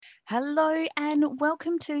Hello and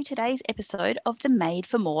welcome to today's episode of the Made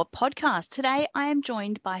for More podcast. Today I am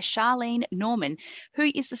joined by Charlene Norman, who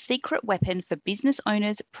is the secret weapon for business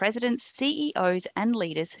owners, presidents, CEOs, and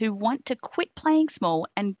leaders who want to quit playing small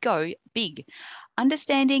and go big.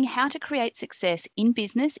 Understanding how to create success in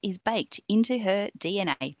business is baked into her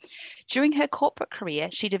DNA. During her corporate career,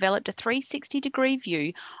 she developed a 360-degree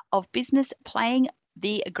view of business playing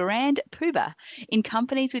the grand poobah in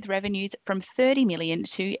companies with revenues from 30 million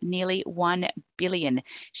to nearly 1 billion.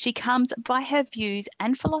 She comes by her views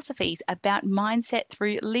and philosophies about mindset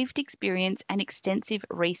through lived experience and extensive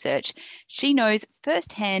research. She knows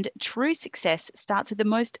firsthand true success starts with the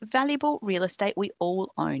most valuable real estate we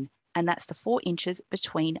all own. And that's the 4 inches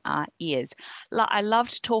between our ears. I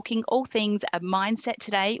loved talking all things a mindset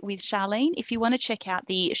today with Charlene. If you want to check out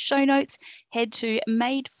the show notes, head to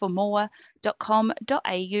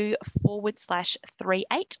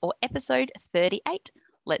madeformore.com.au/38 or episode 38.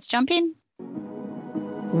 Let's jump in.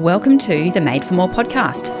 Welcome to the Made for More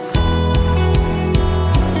podcast.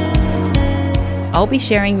 I'll be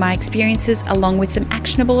sharing my experiences along with some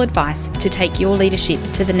actionable advice to take your leadership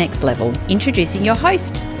to the next level. Introducing your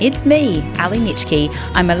host, it's me, Ali Nitschke.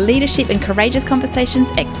 I'm a leadership and courageous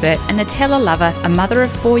conversations expert, a Nutella lover, a mother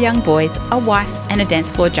of 4 young boys, a wife, and a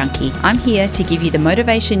dance floor junkie. I'm here to give you the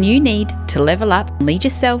motivation you need to level up, lead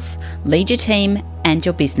yourself, lead your team, and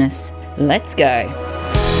your business. Let's go.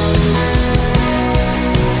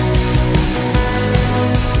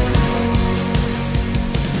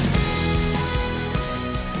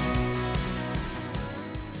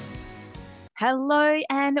 Hello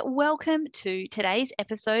and welcome to today's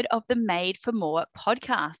episode of the Made for More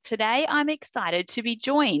podcast. Today, I'm excited to be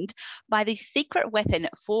joined by the secret weapon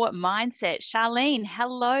for mindset, Charlene.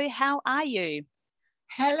 Hello, how are you?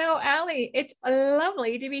 Hello, Ali. It's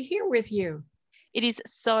lovely to be here with you. It is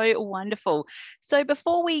so wonderful. So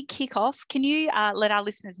before we kick off, can you let our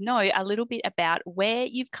listeners know a little bit about where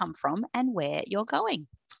you've come from and where you're going?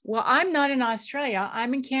 Well, I'm not in Australia.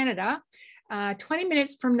 I'm in Canada. 20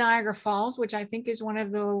 minutes from Niagara Falls, which I think is one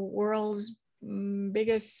of the world's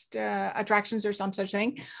biggest attractions or some such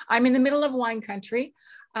thing. I'm in the middle of wine country.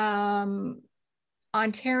 Ontario,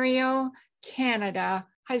 Canada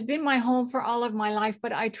has been my home for all of my life,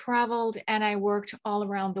 but I traveled and I worked all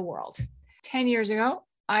around the world. 10 years ago,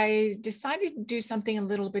 I decided to do something a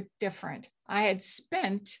little bit different. I had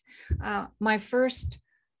spent my first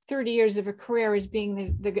 30 years of a career as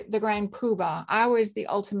being the grand poobah. I was the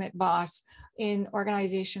ultimate boss in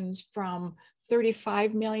organizations from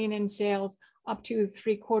 35 million in sales up to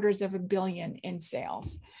 750 million in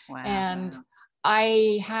sales. Wow. And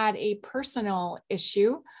I had a personal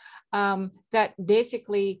issue that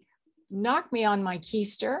basically knocked me on my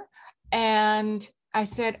keister. And I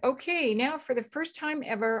said, okay, now for the first time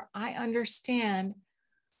ever, I understand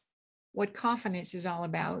what confidence is all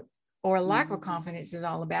about, or lack of confidence is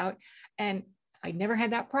all about. And I never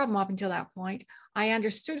had that problem up until that point. I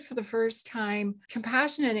understood for the first time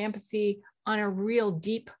compassion and empathy on a real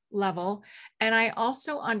deep level. And I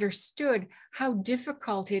also understood how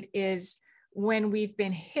difficult it is when we've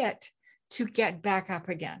been hit to get back up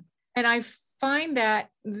again. And I find that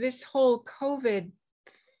this whole COVID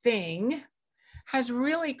thing has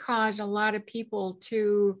really caused a lot of people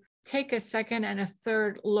to take a second and a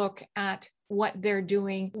third look at what they're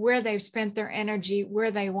doing, where they've spent their energy, where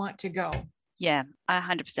they want to go. Yeah, I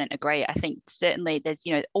 100% agree. I think certainly there's,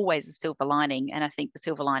 always a silver lining. And I think the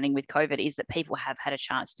silver lining with COVID is that people have had a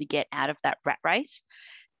chance to get out of that rat race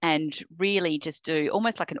and really just do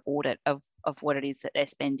almost like an audit of what it is that they're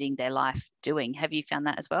spending their life doing. Have you found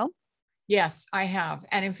that as well? Yes, I have.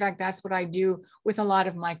 And in fact, that's what I do with a lot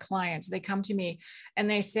of my clients. They come to me and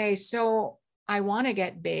they say, so I want to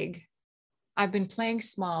get big. I've been playing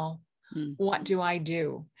small. What do I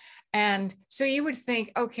do? And so you would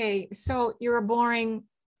think, okay, so you're a boring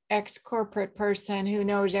ex-corporate person who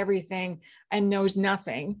knows everything and knows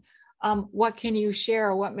nothing. What can you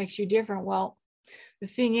share? What makes you different? Well, the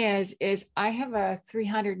thing is I have a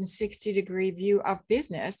 360-degree view of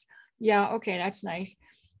business. Yeah, okay, that's nice.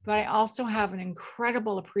 But I also have an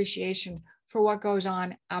incredible appreciation for what goes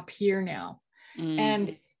on up here now.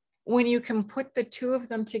 And when you can put the two of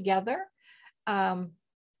them together,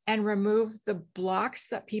 and remove the blocks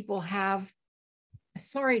that people have,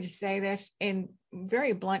 sorry to say this in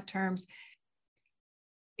very blunt terms,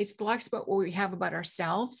 it's blocks about what we have about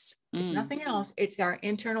ourselves. It's nothing else. It's our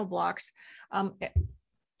internal blocks. I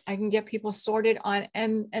can get people sorted on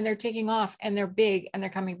and they're taking off and they're big and they're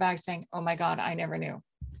coming back saying, oh my God, I never knew.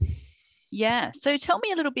 Yeah. So tell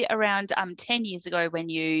me a little bit around 10 years ago when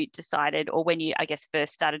you decided, or when you, I guess,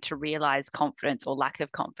 first started to realize confidence or lack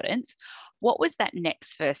of confidence. What was that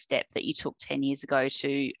next first step that you took 10 years ago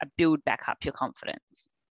to build back up your confidence?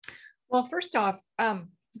 Well, first off,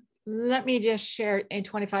 let me just share in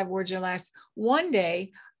 25 words or less. One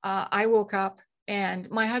day, I woke up and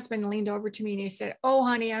my husband leaned over to me and he said, "Oh,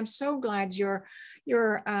 honey, I'm so glad you're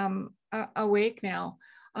awake now.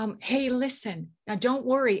 Hey, listen, now don't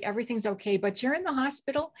worry, everything's okay, but you're in the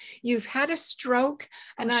hospital. You've had a stroke,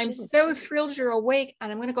 and I'm so thrilled you're awake,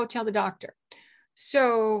 and I'm going to go tell the doctor."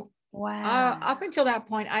 So, wow. Up until that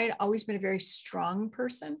point, I had always been a very strong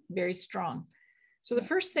person, very strong. So the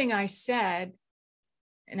first thing I said,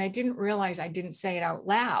 and I didn't realize I didn't say it out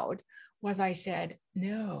loud, was I said,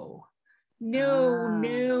 no. And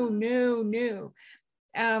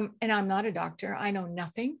I'm not a doctor. I know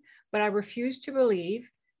nothing, but I refuse to believe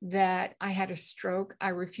that I had a stroke. I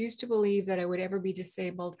refuse to believe that I would ever be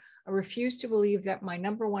disabled. I refuse to believe that my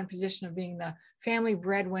number one position of being the family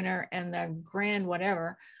breadwinner and the grand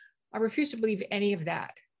whatever, I refuse to believe any of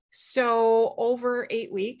that. So over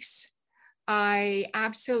 8 weeks, I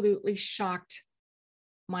absolutely shocked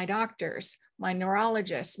my doctors, my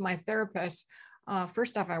neurologists, my therapists.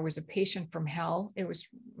 First off, I was a patient from hell. It was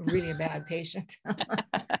really a bad patient,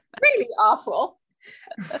 really awful,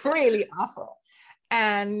 really awful.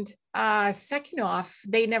 And second off,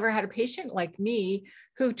 they never had a patient like me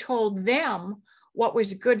who told them what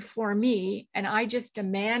was good for me. And I just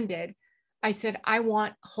demanded, I said, I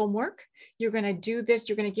want homework. You're going to do this.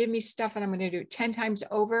 You're going to give me stuff and I'm going to do it 10 times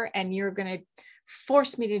over. And you're going to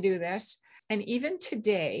force me to do this. And even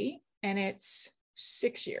today, and it's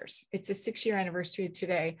 6 years, it's a 6-year anniversary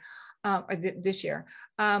today, this year.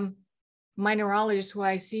 My neurologist, who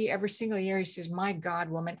I see every single year, he says, "My God,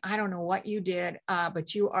 woman, I don't know what you did,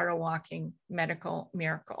 but you are a walking medical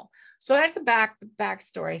miracle." So that's the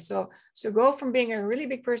backstory. So go from being a really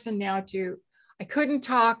big person now to I couldn't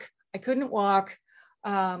talk, I couldn't walk.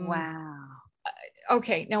 Wow.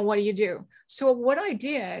 Okay, now what do you do? So what I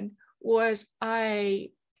did was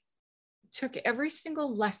I took every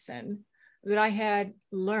single lesson that I had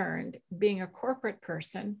learned being a corporate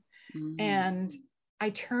person and I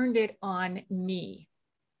turned it on me.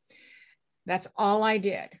 That's all I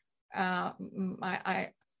did. And I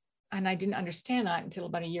didn't understand that until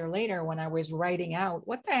about a year later when I was writing out,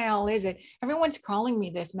 what the hell is it? Everyone's calling me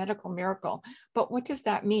this medical miracle, but what does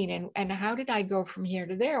that mean? And how did I go from here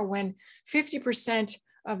to there when 50%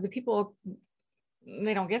 of the people,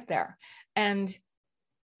 they don't get there? And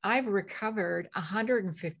I've recovered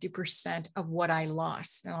 150% of what I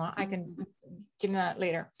lost. Now, I can get into that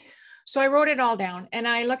later. So I wrote it all down and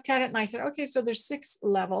I looked at it and I said, okay, so there's 6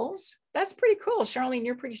 levels. That's pretty cool. Charlene,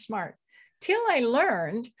 you're pretty smart. Till I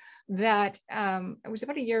learned that it was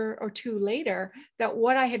about a year or 2 later that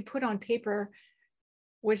what I had put on paper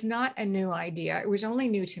was not a new idea. It was only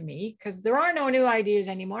new to me because there are no new ideas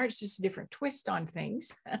anymore. It's just a different twist on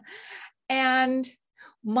things. And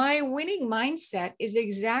my winning mindset is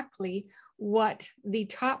exactly what the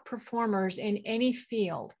top performers in any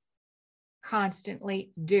field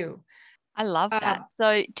constantly do. I love that.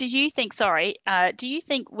 So do you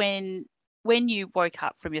think when you woke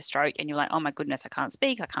up from your stroke and you're like, oh my goodness, I can't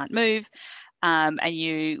speak, I can't move, and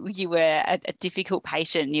you were a difficult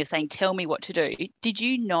patient and you're saying, tell me what to do. Did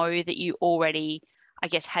you know that you already, I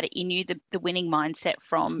guess, had it in you, the winning mindset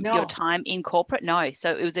from your time in corporate? No.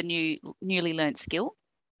 So it was a newly learned skill?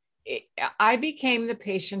 I became the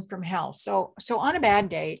patient from hell. So on a bad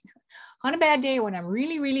day when I'm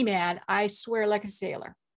really, really mad, I swear like a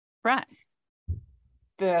sailor. Right.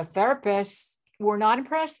 The therapists were not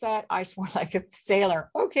impressed that I swore like a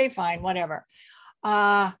sailor. Okay, fine, whatever.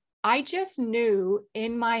 I just knew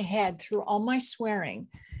in my head through all my swearing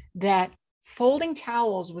that folding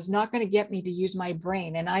towels was not going to get me to use my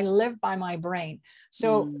brain. And I live by my brain.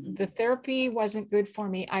 So the therapy wasn't good for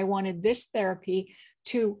me. I wanted this therapy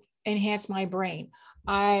to enhance my brain.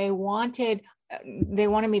 They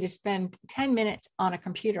wanted me to spend 10 minutes on a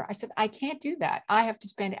computer. I said, I can't do that. I have to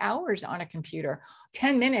spend hours on a computer.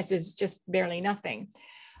 10 minutes is just barely nothing.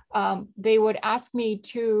 They would ask me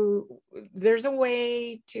there's a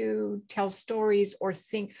way to tell stories or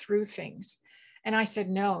think through things. And I said,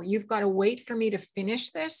 no, you've got to wait for me to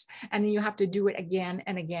finish this. And then you have to do it again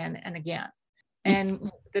and again and again. And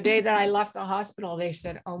the day that I left the hospital, they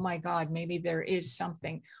said, oh my God, maybe there is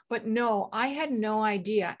something. But no, I had no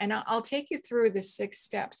idea. And I'll take you through the 6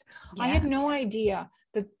 steps. Yeah. I had no idea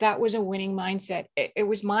that was a winning mindset. It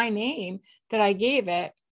was my name that I gave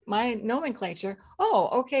it, my nomenclature. Oh,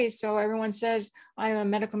 okay. So everyone says I'm a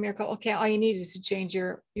medical miracle. Okay. All you need is to change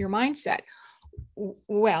your mindset.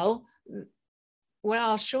 Well, what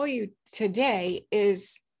I'll show you today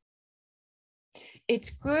is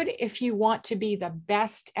it's good if you want to be the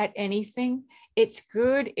best at anything. It's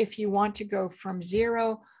good if you want to go from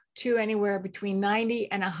 0 to anywhere between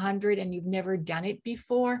 90 and 100 and you've never done it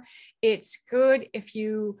before. It's good if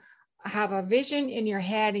you have a vision in your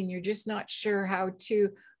head and you're just not sure how to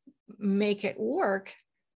make it work.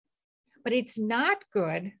 But it's not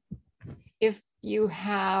good if you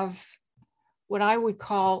have what I would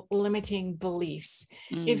call limiting beliefs.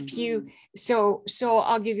 If you, so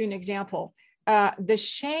I'll give you an example. The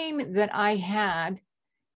shame that I had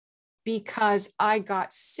because I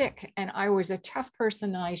got sick and I was a tough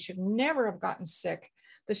person and I should never have gotten sick.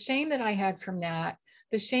 The shame that I had from that,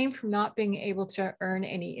 the shame from not being able to earn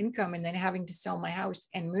any income and then having to sell my house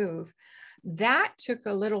and move, that took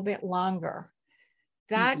a little bit longer.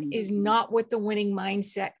 That is not what the winning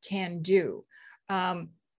mindset can do. But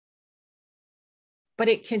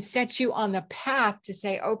it can set you on the path to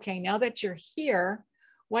say, okay, now that you're here,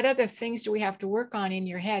 what other things do we have to work on in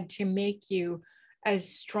your head to make you as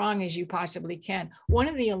strong as you possibly can? One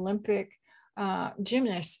of the Olympic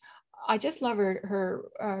gymnasts, I just love her,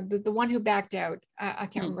 the one who backed out. I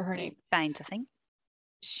can't remember her name. Baines, I think.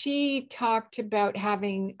 She talked about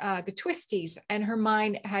having the twisties, and her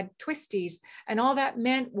mind had twisties, and all that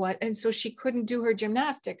meant what, and so she couldn't do her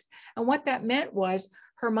gymnastics. And what that meant was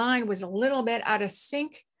her mind was a little bit out of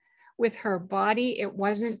sync with her body. It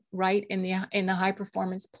wasn't right in the high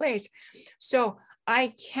performance place. So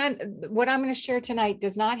what I'm going to share tonight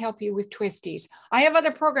does not help you with twisties. I have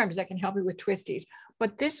other programs that can help you with twisties,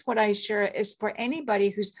 but what I share is for anybody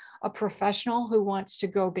who's a professional who wants to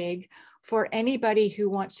go big, for anybody who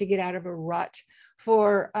wants to get out of a rut,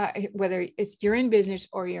 for whether you're in business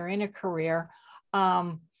or you're in a career,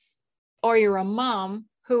 or you're a mom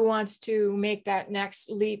who wants to make that next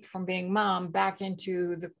leap from being mom back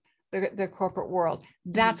into the corporate world.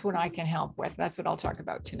 That's what I can help with. That's what I'll talk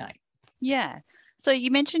about tonight. Yeah. So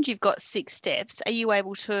you mentioned you've got 6 steps. Are you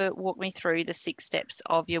able to walk me through the 6 steps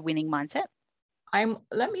of your winning mindset? I'll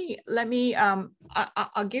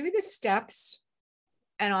give you the steps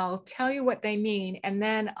and I'll tell you what they mean. And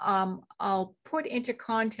then I'll put into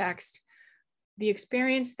context the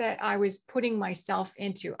experience that I was putting myself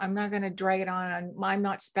into. I'm not going to drag it on. I'm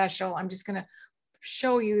not special. I'm just going to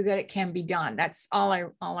show you that it can be done. That's all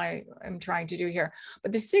I am trying to do here.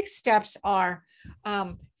 But the 6 steps are,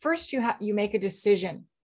 first you make a decision.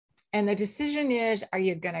 And the decision is, are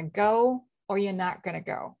you going to go or you're not going to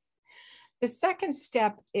go? The second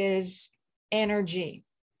step is energy.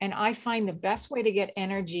 And I find the best way to get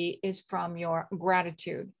energy is from your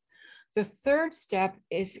gratitude. The third step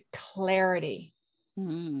is clarity.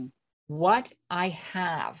 What I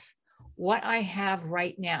have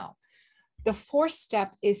right now. The fourth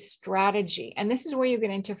step is strategy. And this is where you get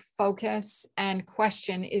into focus and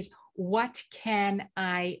question is, what can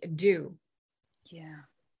I do? Yeah.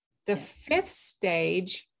 The fifth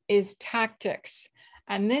stage is tactics.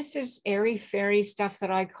 And this is airy-fairy stuff that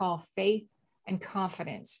I call faith and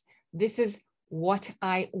confidence. This is what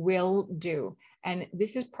I will do. And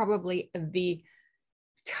this is probably the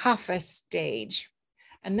toughest stage.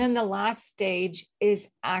 And then the last stage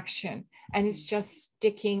is action. And it's just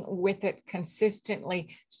sticking with it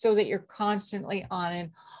consistently so that you're constantly on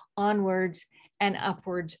an onwards and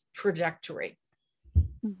upwards trajectory.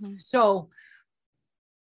 So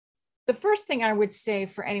the first thing I would say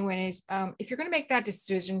for anyone is, if you're going to make that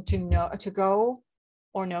decision to go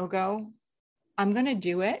or no go, I'm going to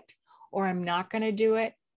do it or I'm not going to do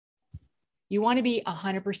it. You want to be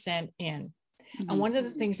 100% in. And one of the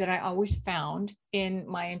things that I always found in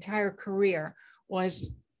my entire career was,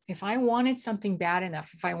 if I wanted something bad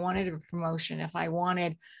enough, if I wanted a promotion, if I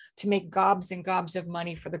wanted to make gobs and gobs of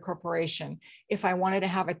money for the corporation, if I wanted to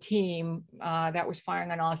have a team that was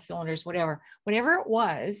firing on all cylinders, whatever it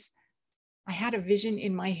was, I had a vision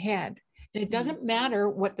in my head. And it doesn't matter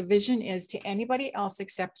what the vision is to anybody else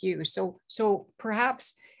except you. So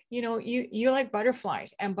perhaps, you like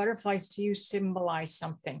butterflies, and butterflies to you symbolize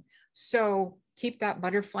something. So keep that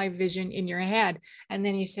butterfly vision in your head. And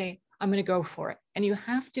then you say, I'm going to go for it. And you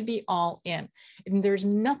have to be all in. And there's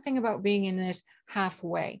nothing about being in this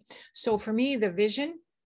halfway. So for me, the vision,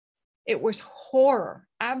 it was horror,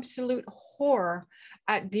 absolute horror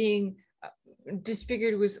at being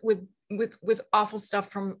disfigured with awful stuff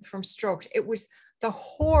from strokes. It was the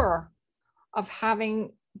horror of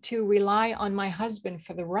having to rely on my husband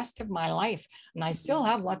for the rest of my life. And I still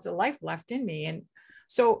have lots of life left in me. And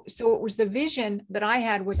so it was the vision that I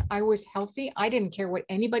had was I was healthy. I didn't care what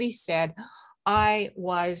anybody said. I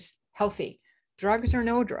was healthy. drugs or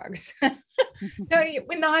no drugs. No,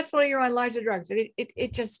 in the hospital, you're on lots of drugs.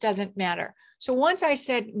 It just doesn't matter. So once I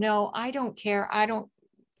said, no, I don't care. I'm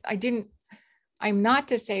not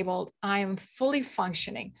disabled. I am fully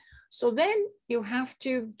functioning. So then you have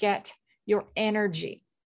to get your energy.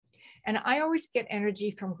 And I always get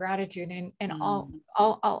energy from gratitude. And I'll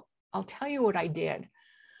tell you what I did.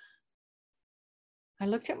 I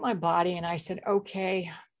looked at my body and I said, okay,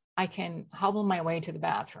 I can hobble my way to the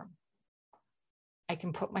bathroom. I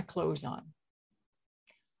can put my clothes on.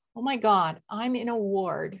 Oh my God, I'm in a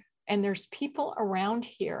ward and there's people around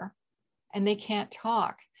here and they can't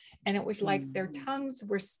talk. And it was like their tongues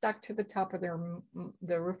were stuck to the top of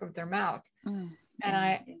the roof of their mouth.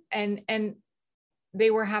 And they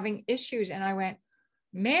were having issues. And I went,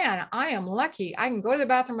 man, I am lucky. I can go to the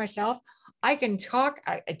bathroom myself. I can talk.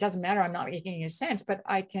 It doesn't matter. I'm not making any sense, but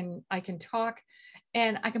I can talk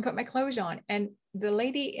and I can put my clothes on. And the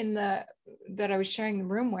lady that I was sharing the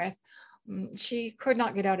room with, she could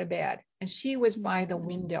not get out of bed and she was by the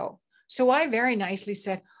window. So I very nicely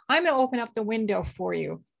said, I'm going to open up the window for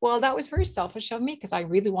you. Well, that was very selfish of me because I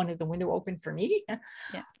really wanted the window open for me.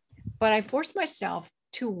 Yeah. But I forced myself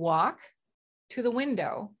to walk to the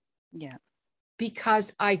window. Yeah.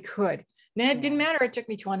 Because I could. Then it didn't matter. It took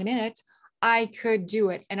me 20 minutes. I could do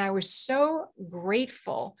it. And I was so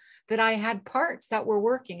grateful that I had parts that were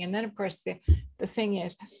working. And then of course, the thing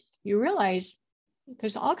is, you realize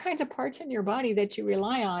there's all kinds of parts in your body that you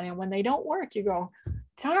rely on. And when they don't work, you go,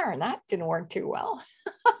 darn, that didn't work too well.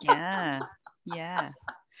 Yeah.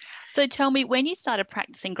 So tell me, when you started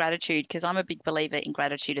practicing gratitude, because I'm a big believer in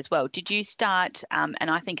gratitude as well, did you start, and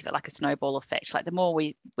I think of it like a snowball effect, like the more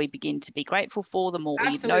we begin to be grateful for, the more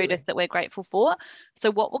we notice that we're grateful for.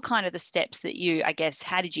 So what were kind of the steps that you, I guess,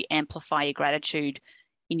 how did you amplify your gratitude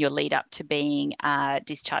in your lead up to being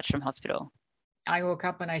discharged from hospital? I woke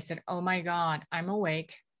up and I said, oh my God, I'm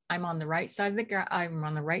awake. I'm on the right side of the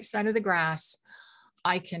grass.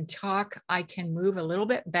 I can talk. I can move a little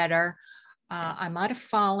bit better. I might have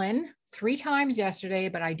fallen 3 times yesterday,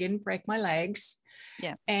 but I didn't break my legs.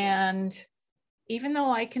 Yeah. And even though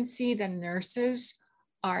I can see the nurses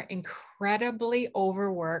are incredibly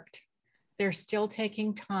overworked, they're still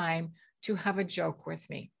taking time to have a joke with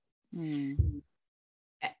me. And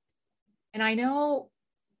I know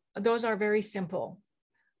those are very simple,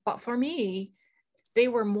 but for me, they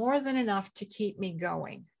were more than enough to keep me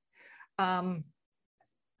going. I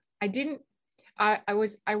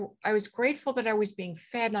was grateful that I was being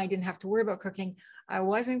fed and I didn't have to worry about cooking. I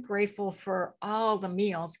wasn't grateful for all the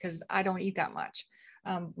meals because I don't eat that much,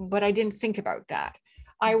 but I didn't think about that.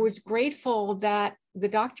 I was grateful that the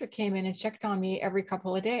doctor came in and checked on me every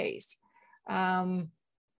couple of days. I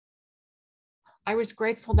was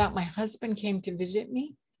grateful that my husband came to visit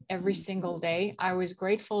me every single day. I was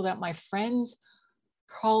grateful that my friends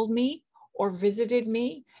called me or visited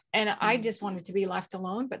me, and I just wanted to be left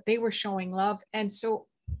alone, but they were showing love. And so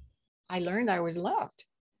I learned I was loved.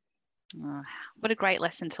 Oh, what a great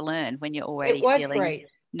lesson to learn when you're already feeling great.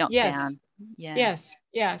 knocked down. Yeah.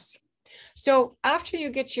 Yes. So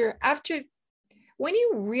when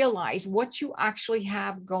you realize what you actually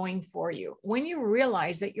have going for you, when you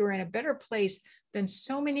realize that you're in a better place than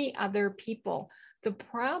so many other people, the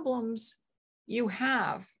problems you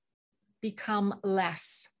have become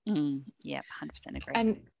less. Yeah, 100%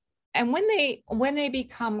 agree. And when they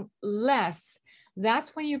become less,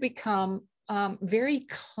 that's when you become very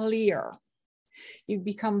clear. You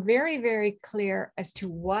become very, very clear as to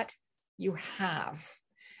what you have.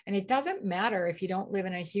 And it doesn't matter if you don't live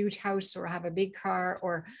in a huge house or have a big car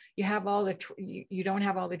or you have you don't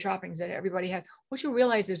have all the trappings that everybody has. What you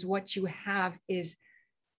realize is what you have is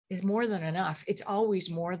more than enough. It's always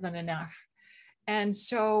more than enough. And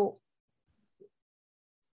so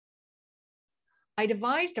I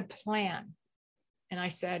devised a plan and I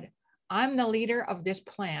said, I'm the leader of this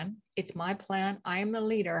plan. It's my plan. I am the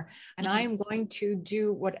leader, and I am going to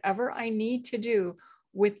do whatever I need to do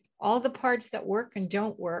with all the parts that work and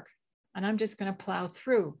don't work. And I'm just going to plow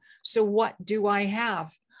through. So what do I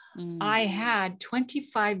have? I had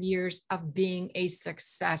 25 years of being a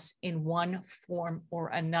success in one form or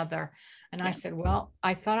another. And I said, well,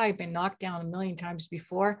 I thought I'd been knocked down a million times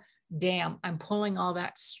before. Damn, I'm pulling all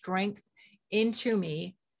that strength into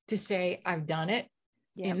me to say, I've done it.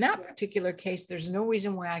 In that particular case, there's no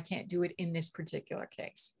reason why I can't do it in this particular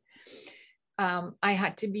case. I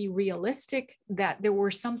had to be realistic that there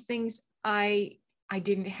were some things I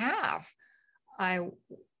didn't have. I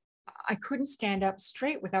couldn't stand up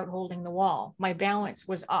straight without holding the wall. My balance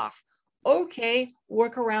was off. Okay,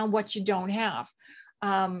 work around what you don't have.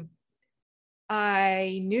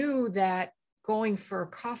 I knew that going for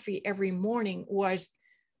coffee every morning was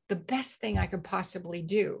the best thing I could possibly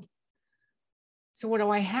do. So what do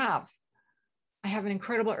I have? I have an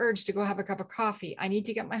incredible urge to go have a cup of coffee. I need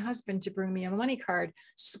to get my husband to bring me a money card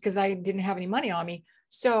because I didn't have any money on me.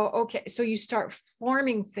 So, okay. So you start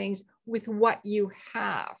forming things with what you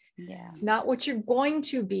have. Yeah. It's not what you're going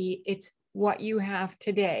to be. It's what you have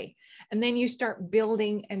today. And then you start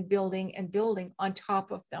building and building and building on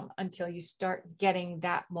top of them until you start getting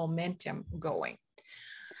that momentum going.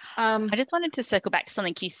 I just wanted to circle back to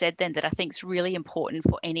something you said then that I think is really important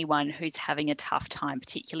for anyone who's having a tough time,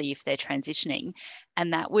 particularly if they're transitioning.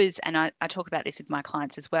 And that was, and I talk about this with my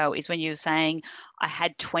clients as well, is when you were saying I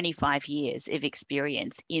had 25 years of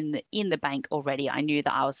experience in the bank already. I knew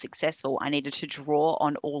that I was successful. I needed to draw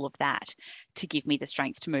on all of that to give me the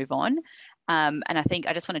strength to move on. And I think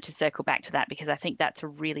I just wanted to circle back to that because I think that's a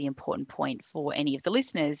really important point for any of the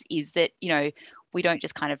listeners is that, we don't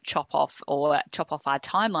just kind of chop off our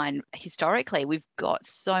timeline historically. We've got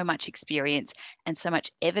so much experience and so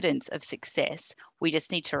much evidence of success. We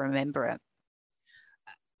just need to remember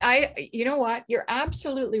it. You know what? You're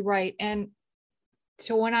absolutely right. And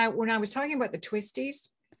so when I was talking about the twisties,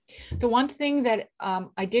 the one thing that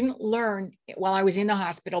I didn't learn while I was in the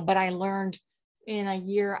hospital, but I learned in a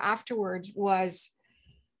year afterwards was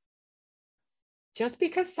just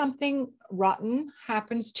because something rotten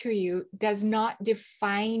happens to you does not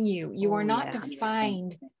define you. You are not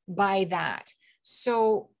defined by that.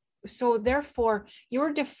 So therefore,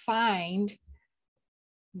 you're defined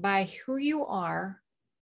by who you are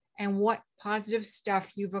and what positive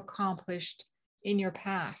stuff you've accomplished in your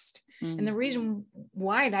past. And the reason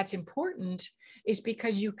why that's important is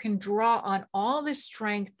because you can draw on all the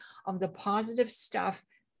strength of the positive stuff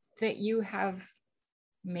that you have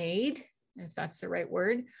made, if that's the right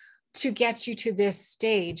word, to get you to this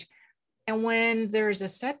stage. And when there's a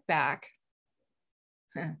setback,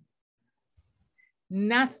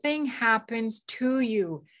 nothing happens to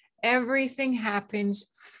you. Everything happens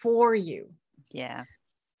for you. Yeah.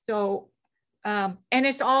 So, and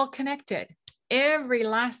it's all connected. Every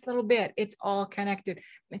last little bit, it's all connected.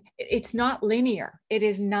 It's not linear. It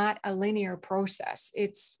is not a linear process.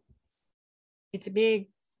 It's a big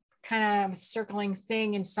kind of circling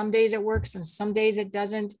thing. And some days it works and some days it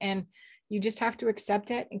doesn't. And you just have to accept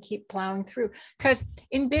it and keep plowing through. Because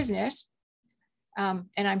in business, and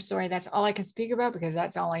I'm sorry, that's all I can speak about because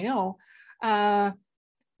that's all I know.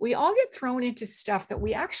 We all get thrown into stuff that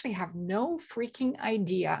we actually have no freaking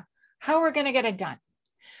idea how we're going to get it done.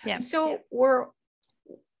 Yeah. And so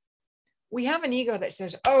we have an ego that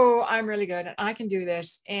says, oh, I'm really good and I can do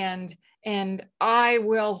this. And I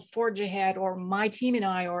will forge ahead, or my team and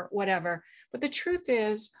I, or whatever. But the truth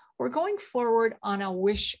is we're going forward on a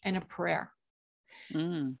wish and a prayer.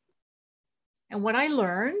 And what I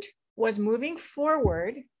learned was moving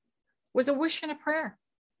forward was a wish and a prayer.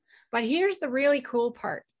 But here's the really cool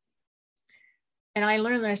part. And I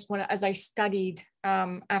learned this as I studied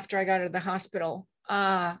after I got out of the hospital.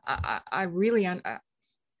 I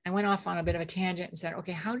went off on a bit of a tangent and said,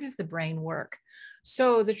 okay, how does the brain work?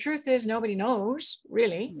 So the truth is nobody knows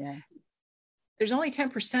really. Yeah. There's only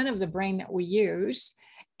 10% of the brain that we use,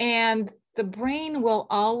 and the brain will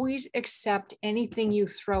always accept anything you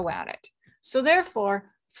throw at it. So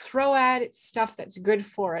therefore, throw at it stuff that's good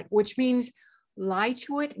for it, which means lie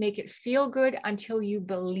to it, make it feel good until you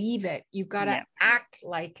believe it. You got to act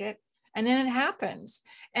like it. And then it happens.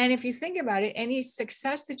 And if you think about it, any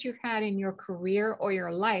success that you've had in your career or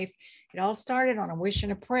your life, it all started on a wish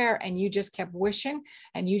and a prayer, and you just kept wishing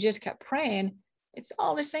and you just kept praying. It's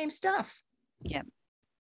all the same stuff. Yeah.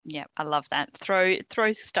 Yeah. I love that.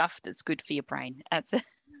 Throw stuff that's good for your brain.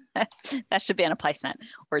 That should be on a placemat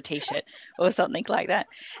or a t-shirt or something like that.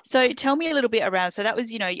 So tell me a little bit around, so that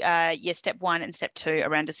was, your step 1 and step 2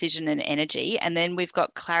 around decision and energy. And then we've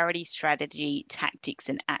got clarity, strategy, tactics,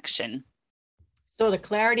 and action. So the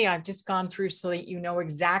clarity I've just gone through so that you know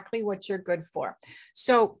exactly what you're good for.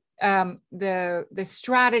 So the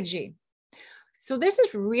strategy. So this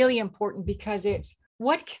is really important because it's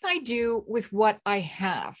what can I do with what I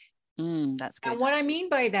have? That's good. And what I mean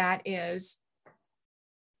by that is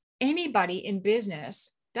anybody in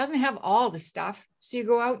business doesn't have all the stuff. So you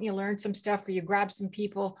go out and you learn some stuff, or you grab some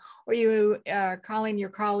people, or you call in your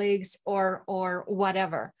colleagues or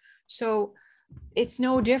whatever. So it's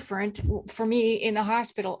no different for me in the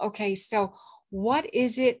hospital. Okay, so what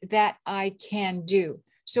is it that I can do?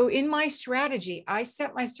 So in my strategy, I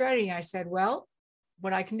set my strategy and I said, well,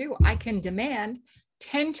 what I can do, I can demand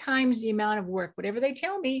 10 times the amount of work. Whatever they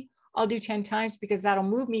tell me, I'll do 10 times because that'll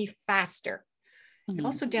move me faster. It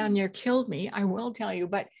also down near killed me, I will tell you,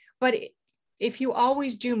 but if you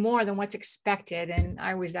always do more than what's expected, and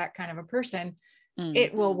I was that kind of a person,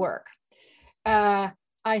 it will work.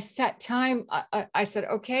 I set time. I said,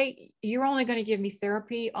 okay, you're only going to give me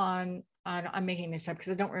therapy on, I'm making this up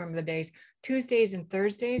because I don't remember the days, Tuesdays and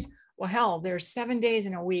Thursdays. Well, hell, there's 7 days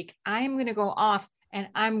in a week. I'm going to go off and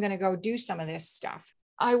I'm going to go do some of this stuff.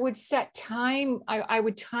 I would set time. I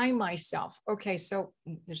would time myself. Okay, so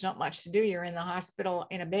there's not much to do. You're in the hospital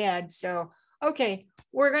in a bed. So, okay,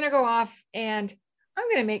 we're going to go off and I'm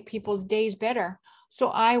going to make people's days better. So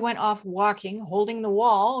I went off walking, holding the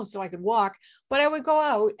wall so I could walk, but I would go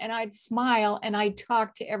out and I'd smile and I'd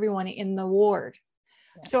talk to everyone in the ward.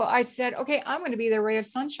 Yeah. So I said, okay, I'm going to be the ray of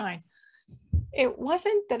sunshine. It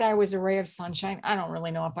wasn't that I was a ray of sunshine. I don't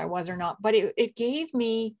really know if I was or not, but it gave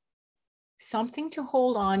me something to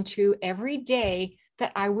hold on to every day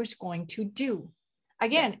that I was going to do.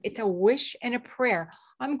 Again, it's a wish and a prayer.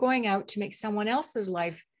 I'm going out to make someone else's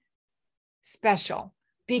life special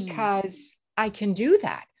because I can do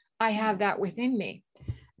that. I have that within me.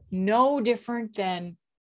 No different than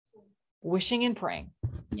wishing and praying.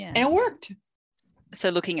 Yeah. And it worked. So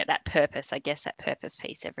looking at that purpose, I guess that purpose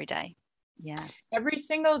piece every day. Yeah. Every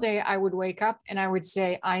single day I would wake up and I would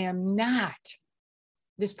say, I am not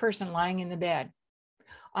this person lying in the bed.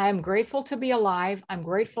 I am grateful to be alive. I'm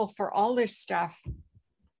grateful for all this stuff.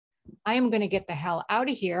 I am going to get the hell out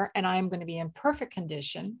of here and I am going to be in perfect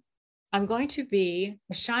condition. I'm going to be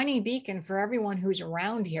a shining beacon for everyone who's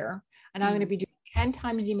around here. And I'm going to be doing 10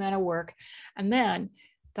 times the amount of work. And then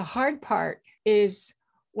the hard part is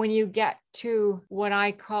when you get to what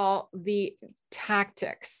I call the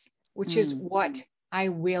tactics, which is what I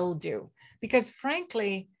will do. Because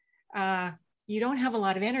frankly, you don't have a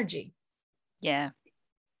lot of energy. Yeah.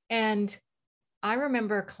 And I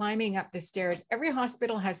remember climbing up the stairs. Every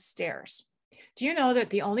hospital has stairs. Do you know that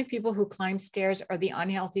the only people who climb stairs are the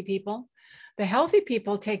unhealthy people? The healthy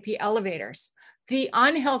people take the elevators. The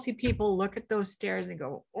unhealthy people look at those stairs and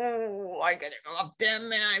go, oh, I got to go up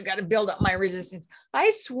them and I've got to build up my resistance.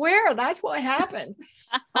 I swear that's what happened.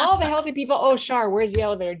 All the healthy people, oh, Shar, where's the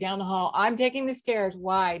elevator? Down the hall. I'm taking the stairs.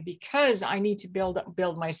 Why? Because I need to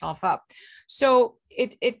build myself up. So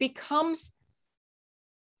it becomes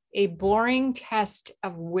a boring test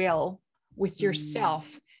of will with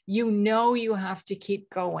yourself. You know, you have to keep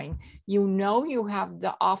going. You know, you have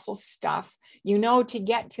the awful stuff. You know, to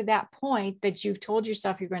get to that point that you've told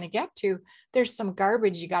yourself you're going to get to, there's some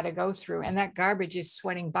garbage you got to go through. And that garbage is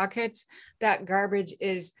sweating buckets. That garbage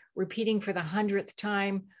is repeating for the 100th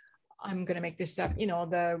time. I'm going to make this up. You know,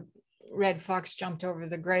 the red fox jumped over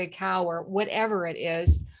the gray cow or whatever it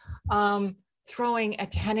is. Throwing a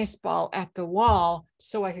tennis ball at the wall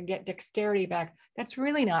so I could get dexterity back. That's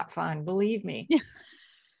really not fun. Believe me. Yeah.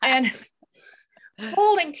 And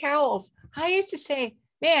folding towels. I used to say,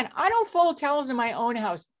 man, I don't fold towels in my own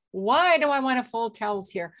house. Why do I want to fold towels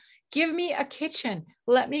here? Give me a kitchen.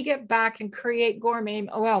 Let me get back and create gourmet.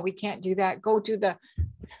 Oh, well, we can't do that. Go do the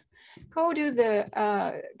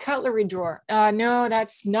cutlery drawer. No,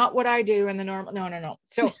 that's not what I do in the normal. No.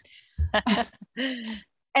 So,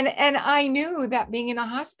 and I knew that being in a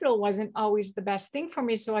hospital wasn't always the best thing for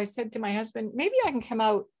me. So I said to my husband, maybe I can come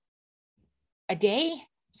out a day.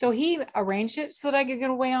 So he arranged it so that I could get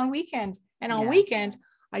away on weekends. And on weekends,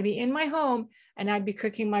 I'd be in my home and I'd be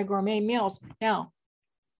cooking my gourmet meals. Now,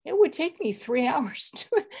 it would take me 3 hours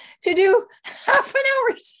to do half an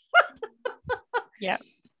hour. Yeah.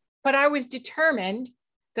 But I was determined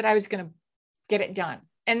that I was going to get it done.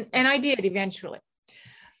 And I did eventually.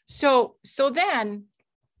 So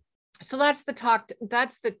that's the talk.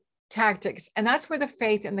 That's the tactics. And that's where the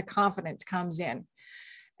faith and the confidence comes in.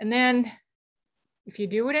 And then if you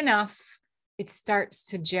do it enough, it starts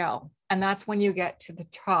to gel. And that's when you get to the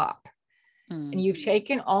top. And you've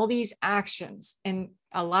taken all these actions, and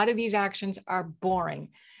a lot of these actions are boring.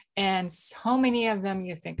 And so many of them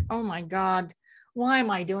you think, oh my God, why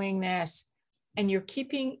am I doing this? And you're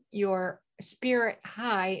keeping your spirit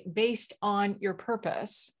high based on your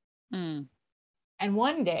purpose. And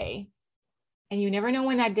one day, and you never know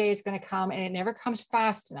when that day is going to come, and it never comes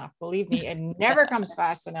fast enough. Believe me, it never comes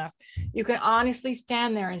fast enough. You can honestly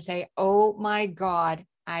stand there and say, oh my God,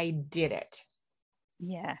 I did it.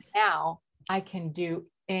 Yes. Now I can do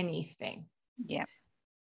anything. Yeah.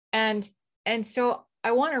 And so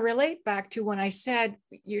I want to relate back to when I said,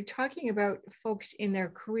 you're talking about folks in their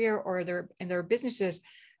career or in their businesses,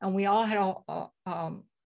 and we all had a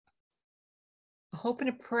hope and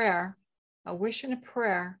a prayer, a wish and a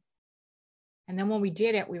prayer. And then when we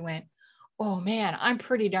did it, we went, oh man, I'm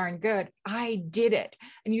pretty darn good. I did it.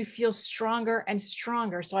 And you feel stronger and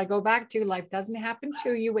stronger. So I go back to life doesn't happen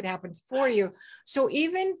to you. It happens for you. So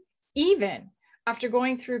even even after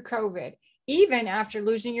going through COVID, even after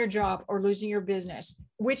losing your job or losing your business,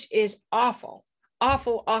 which is awful,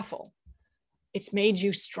 awful, awful. It's made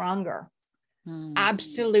you stronger,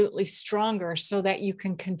 absolutely stronger, so that you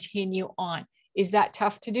can continue on. Is that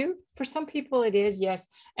tough to do? For some people it is, yes.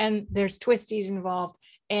 And there's twisties involved.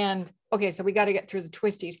 And okay, so we got to get through the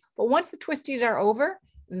twisties. But once the twisties are over,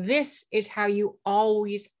 this is how you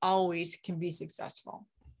always, always can be successful.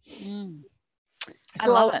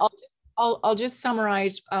 So I'll just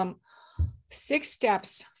summarize 6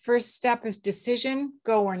 steps. First step is decision,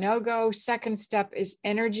 go or no go. Second step is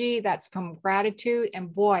energy. That's from gratitude.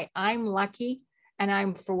 And boy, I'm lucky.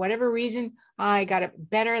 And for whatever reason, I got it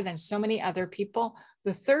better than so many other people.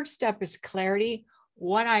 The third step is clarity,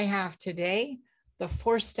 what I have today. The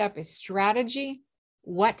fourth step is strategy.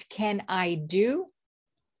 What can I do?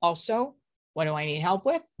 Also, what do I need help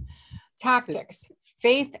with? Tactics,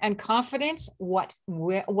 faith and confidence, what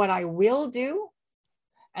I will do.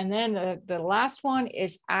 And then the last one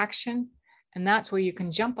is action. And that's where you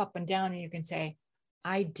can jump up and down and you can say,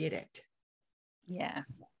 I did it. Yeah.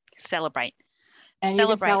 Celebrate. And you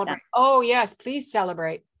can celebrate. Oh, yes, please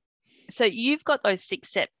celebrate. So you've got those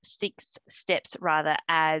six steps rather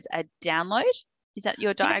as a download. Is that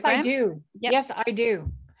your diagram? Yes, I do. Yep. Yes, I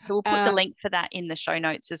do. So we'll put the link for that in the show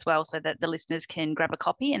notes as well, so that the listeners can grab a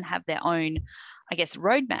copy and have their own, I guess,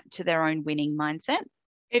 roadmap to their own winning mindset.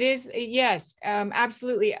 It is, yes,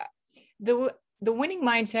 absolutely. The winning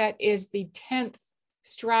mindset is the 10th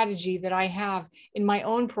strategy that I have in my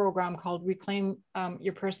own program called Reclaim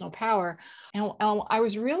Your Personal Power. And I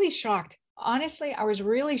was really shocked. Honestly, I was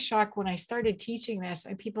really shocked when I started teaching this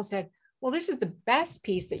and people said, well, this is the best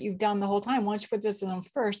piece that you've done the whole time. Why don't you put this on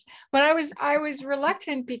first? But I was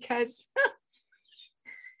reluctant because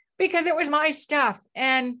it was my stuff.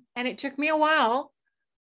 And it took me a while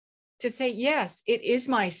to say, yes, it is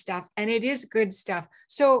my stuff and it is good stuff.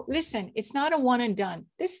 So listen, it's not a one and done.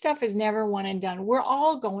 This stuff is never one and done. We're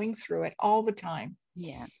all going through it all the time.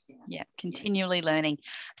 Yeah. Continually learning.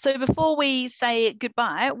 So before we say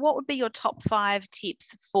goodbye, what would be your top 5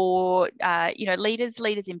 tips for, leaders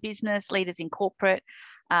in business, leaders in corporate,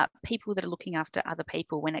 people that are looking after other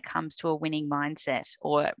people when it comes to a winning mindset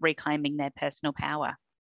or reclaiming their personal power?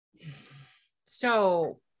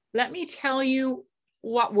 So let me tell you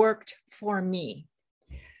what worked for me.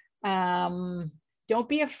 Don't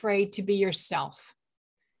be afraid to be yourself.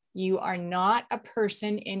 You are not a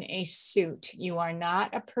person in a suit. You are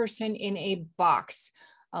not a person in a box.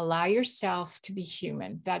 Allow yourself to be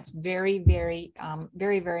human. That's very, very,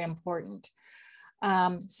 very, very important.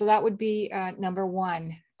 So that would be number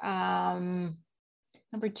 1. Number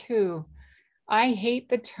 2, I hate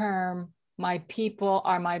the term, my people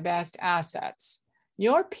are my best assets.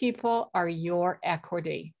 Your people are your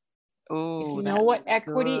equity. Ooh, if you know what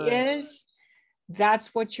equity is,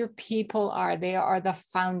 that's what your people are. They are the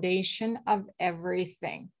foundation of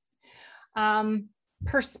everything.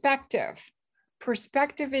 Perspective.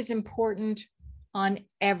 Perspective is important on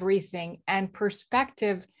everything, and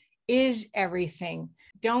perspective is everything.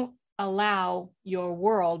 Don't allow your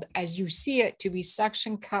world as you see it to be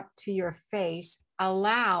suction cupped to your face.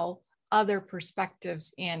 Allow other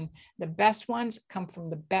perspectives in. The best ones come from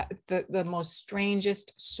the most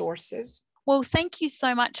strangest sources. Well, thank you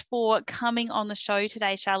so much for coming on the show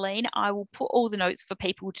today, Charlene. I will put all the notes for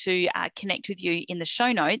people to connect with you in the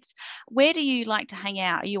show notes. Where do you like to hang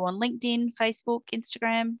out? Are you on LinkedIn, Facebook,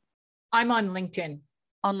 Instagram? I'm on LinkedIn.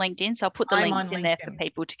 On LinkedIn. So I'll put the link in there for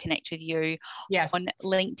people to connect with you on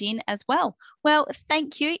LinkedIn as well. Well,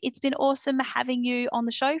 thank you. It's been awesome having you on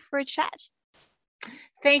the show for a chat.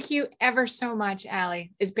 Thank you ever so much,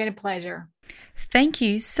 Ali. It's been a pleasure. Thank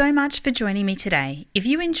you so much for joining me today. If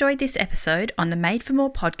you enjoyed this episode on the Made for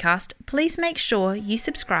More podcast, please make sure you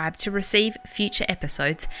subscribe to receive future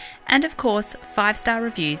episodes. And of course, 5-star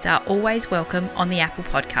reviews are always welcome on the Apple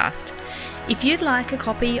Podcast. If you'd like a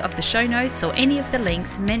copy of the show notes or any of the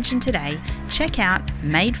links mentioned today, check out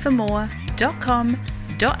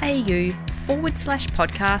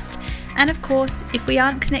madeformore.com.au/podcast. And of course, if we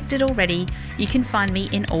aren't connected already, you can find me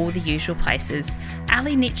in all the usual places.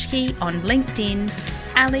 Ali Nitschke on LinkedIn,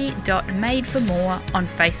 ali.madeformore on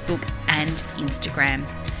Facebook and Instagram.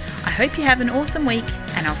 I hope you have an awesome week,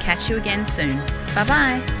 and I'll catch you again soon.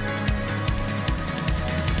 Bye-bye.